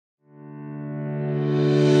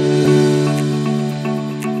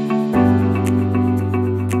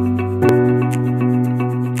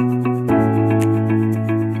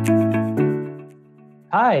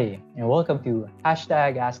welcome to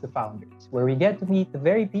hashtag Ask the Founders, where we get to meet the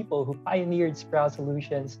very people who pioneered Sprout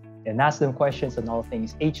Solutions and ask them questions on all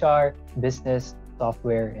things HR, business,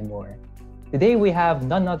 software, and more. Today we have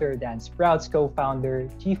none other than Sprout's co-founder,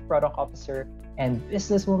 Chief Product Officer, and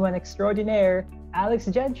businesswoman extraordinaire, Alex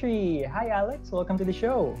Gentry. Hi, Alex. Welcome to the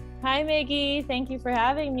show. Hi, Maggie. Thank you for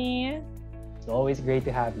having me. It's always great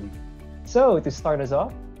to have you. So, to start us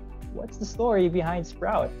off, what's the story behind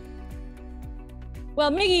Sprout? Well,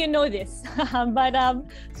 Maggie, you know this, but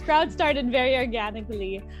Sprout started very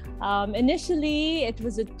organically. Initially, it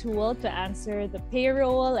was a tool to answer the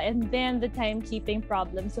payroll and then the timekeeping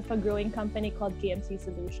problems of a growing company called KMC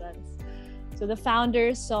Solutions. So the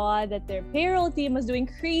founders saw that their payroll team was doing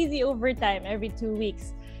crazy overtime every 2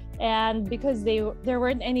 weeks. And because there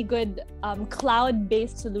weren't any good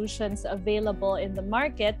cloud-based solutions available in the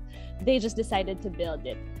market, they just decided to build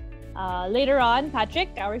it. Later on,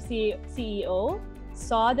 Patrick, our CEO,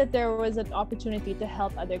 saw that there was an opportunity to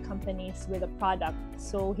help other companies with a product.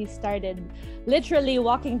 So he started literally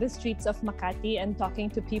walking the streets of Makati and talking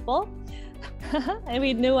to people. And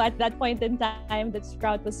we knew at that point in time that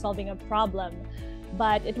Sprout was solving a problem.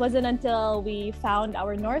 But it wasn't until we found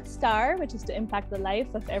our North Star, which is to impact the life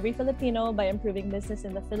of every Filipino by improving business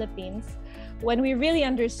in the Philippines, when we really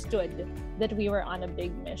understood that we were on a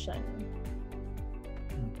big mission.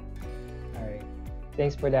 All right.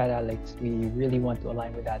 Thanks for that, Alex. We really want to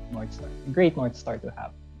align with that North Star. A great North Star to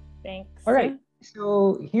have. Thanks. All right.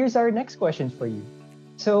 So here's our next question for you.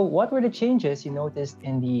 So what were the changes you noticed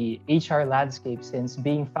in the HR landscape since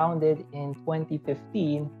being founded in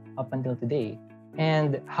 2015 up until today?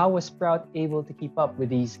 And how was Sprout able to keep up with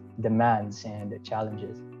these demands and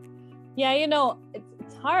challenges? Yeah,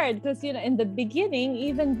 it's hard because, in the beginning,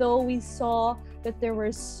 even though we saw that there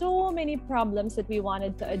were so many problems that we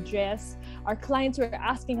wanted to address, our clients were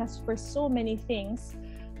asking us for so many things.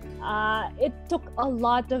 It took a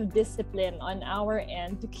lot of discipline on our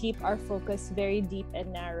end to keep our focus very deep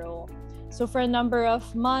and narrow. So for a number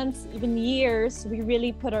of months, even years, we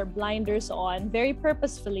really put our blinders on very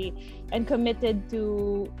purposefully and committed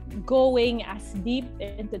to going as deep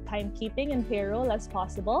into timekeeping and payroll as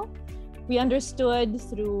possible. We understood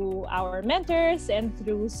through our mentors and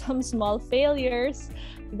through some small failures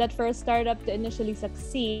that for a startup to initially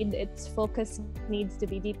succeed, its focus needs to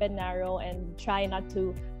be deep and narrow and try not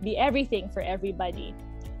to be everything for everybody.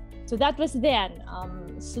 So that was then.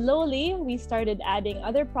 Slowly, we started adding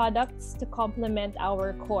other products to complement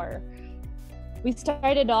our core. We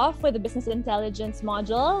started off with the business intelligence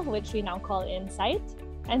module, which we now call Insight.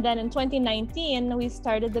 And then in 2019, we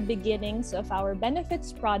started the beginnings of our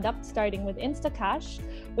benefits product, starting with InstaCash,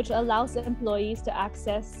 which allows employees to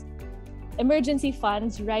access emergency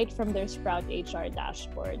funds right from their Sprout HR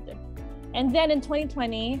dashboard. And then in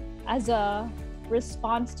 2020, as a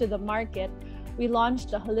response to the market, we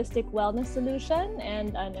launched a holistic wellness solution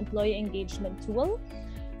and an employee engagement tool.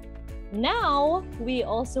 Now, we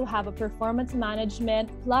also have a performance management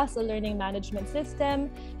plus a learning management system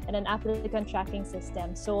and an applicant tracking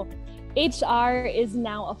system. So HR is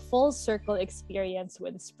now a full circle experience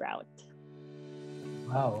with Sprout.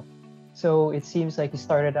 Wow. So it seems like you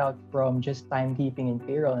started out from just timekeeping and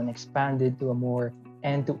payroll and expanded to a more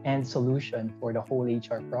end-to-end solution for the whole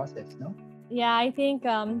HR process, no? Yeah, I think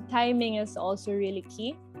timing is also really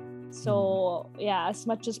key. So yeah, as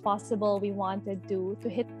much as possible, we wanted to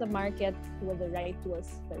hit the market with the right tools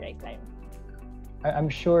at the right time. I'm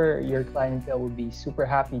sure your clientele will be super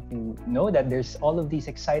happy to know that there's all of these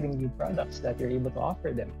exciting new products that you're able to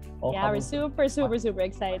offer them. Yeah, we're super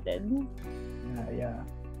excited. Yeah.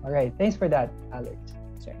 All right. Thanks for that, Alex.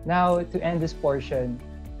 Sure. Now, to end this portion,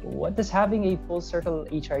 what does having a full circle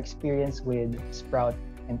HR experience with Sprout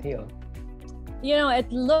entail?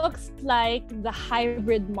 It looks like the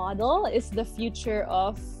hybrid model is the future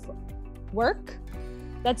of work.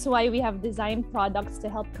 That's why we have designed products to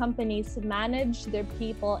help companies manage their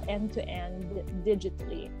people end-to-end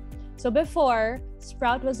digitally. So before,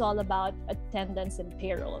 Sprout was all about attendance and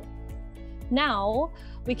payroll. Now,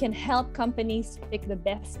 we can help companies pick the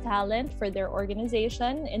best talent for their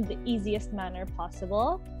organization in the easiest manner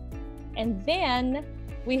possible. And then,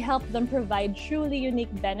 we help them provide truly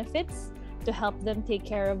unique benefits to help them take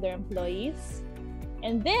care of their employees.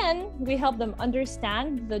 And then we help them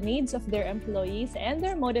understand the needs of their employees and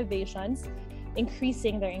their motivations,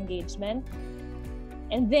 increasing their engagement.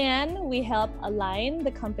 And then we help align the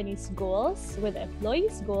company's goals with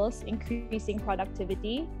employees' goals, increasing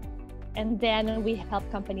productivity. And then we help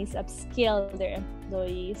companies upskill their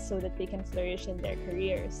employees so that they can flourish in their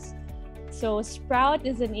careers. So Sprout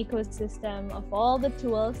is an ecosystem of all the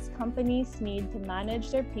tools companies need to manage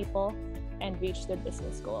their people and reach their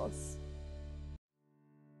business goals.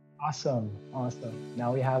 Awesome. Awesome.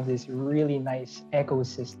 Now we have this really nice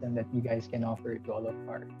ecosystem that you guys can offer to all of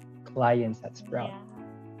our clients at Sprout.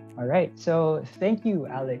 Yeah. All right. So thank you,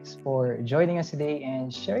 Alex, for joining us today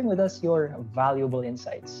and sharing with us your valuable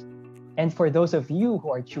insights. And for those of you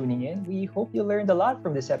who are tuning in, we hope you learned a lot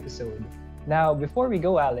from this episode. Now, before we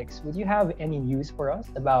go, Alex, would you have any news for us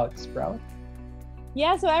about Sprout?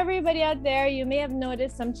 Yeah, so everybody out there, you may have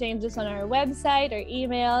noticed some changes on our website, our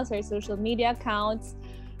emails, our social media accounts.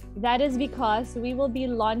 That is because we will be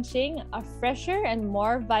launching a fresher and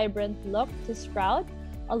more vibrant look to Sprout,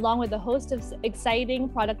 along with a host of exciting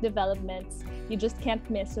product developments you just can't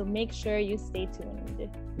miss. So make sure you stay tuned.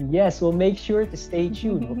 Yes, we'll make sure to stay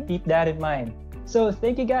tuned. We'll keep that in mind. So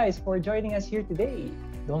thank you guys for joining us here today.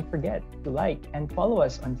 Don't forget to like and follow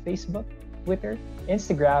us on Facebook, Twitter,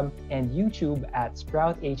 Instagram, and YouTube at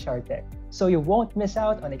Sprout HR Tech, so you won't miss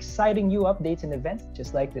out on exciting new updates and events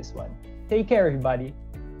just like this one. Take care, everybody.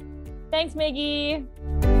 Thanks, Maggie.